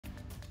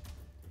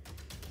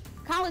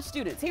College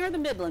students here in the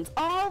Midlands,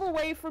 all the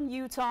way from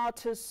Utah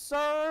to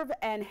serve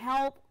and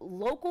help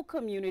local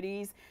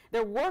communities.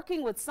 They're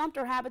working with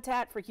Sumter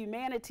Habitat for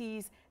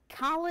Humanity's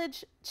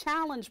College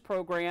Challenge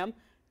program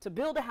to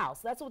build a house.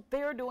 That's what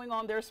they're doing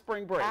on their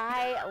spring break.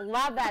 I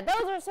love that.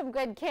 Those are some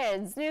good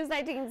kids. News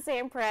 19's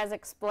Sam Perez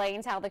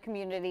explains how the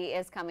community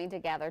is coming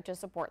together to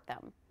support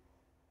them.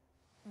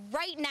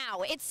 Right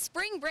now, it's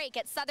spring break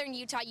at Southern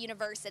Utah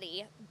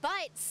University,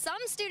 but some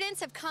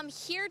students have come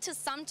here to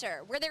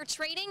Sumter, where they're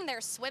trading their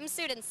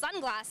swimsuit and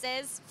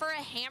sunglasses for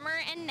a hammer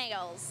and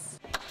nails.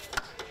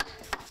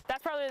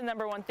 That's probably the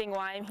 #1 thing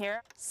why I'm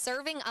here.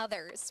 Serving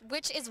others,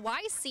 which is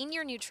why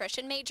senior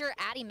nutrition major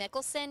Addie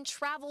Mickelson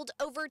traveled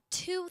over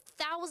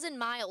 2,000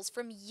 miles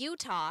from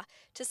Utah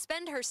to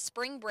spend her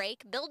spring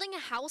break building a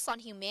house on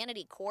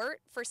Humanity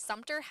Court for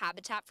Sumter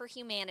Habitat for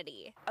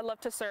Humanity. I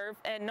love to serve,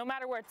 and no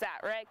matter where it's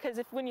at, right?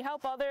 Because when you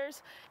help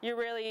others, you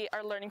really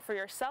are learning for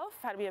yourself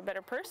how to be a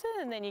better person,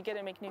 and then you get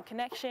to make new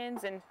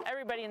connections, and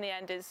everybody in the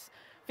end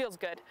feels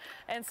good.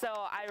 And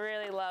so I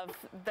really love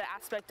the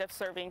aspect of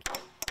serving.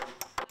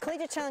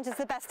 Collegiate Challenge is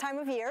the best time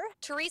of year.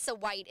 Teresa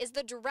White is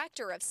the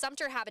director of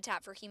Sumter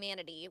Habitat for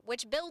Humanity,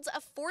 which builds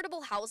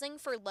affordable housing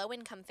for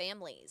low-income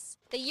families.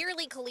 The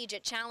yearly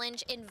Collegiate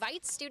Challenge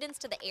invites students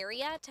to the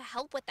area to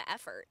help with the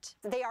effort.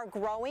 They are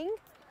growing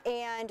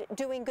and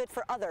doing good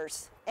for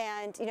others.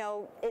 And, you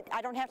know,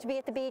 I don't have to be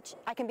at the beach.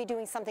 I can be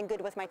doing something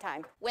good with my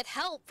time. With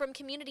help from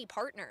community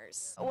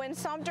partners. When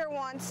Sumter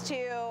wants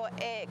to,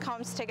 it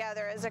comes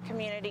together as a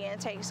community and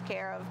takes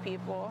care of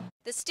people.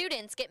 The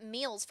students get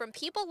meals from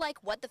people like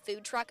What the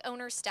Food Truck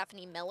owner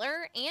Stephanie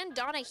Miller and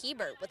Donna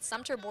Hebert with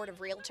Sumter Board of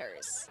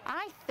Realtors.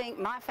 I think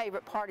my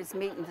favorite part is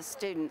meeting the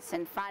students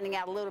and finding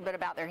out a little bit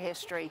about their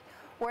history,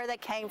 where they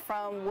came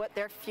from, what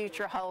their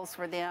future holds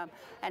for them,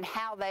 and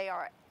how they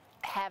are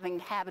having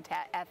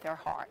habitat at their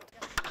heart.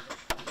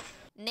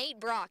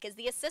 Nate Brock is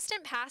the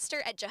assistant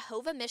pastor at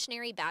Jehovah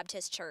Missionary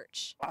Baptist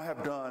Church. I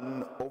have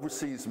done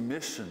overseas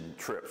mission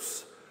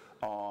trips.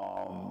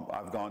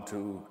 I've gone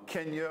to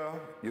Kenya,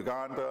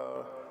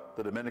 Uganda,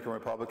 the Dominican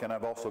Republic, and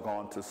I've also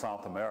gone to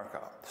South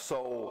America.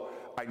 So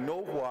I know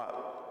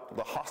what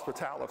the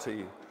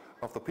hospitality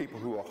of the people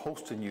who are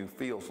hosting you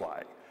feels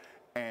like.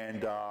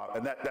 And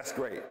that's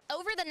great.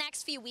 Over the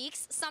next few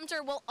weeks,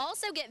 Sumter will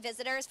also get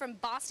visitors from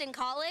Boston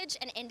College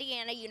and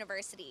Indiana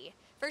University.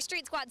 For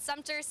Street Squad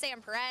Sumter,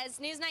 Sam Perez,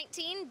 News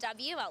 19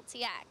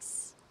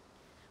 WLTX.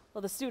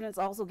 Well, the students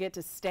also get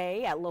to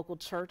stay at local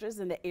churches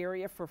in the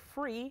area for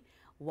free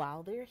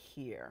while they're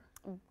here.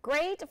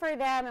 Great for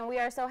them, and we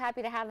are so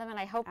happy to have them, and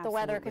I hope the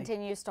weather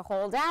continues to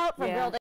hold out for building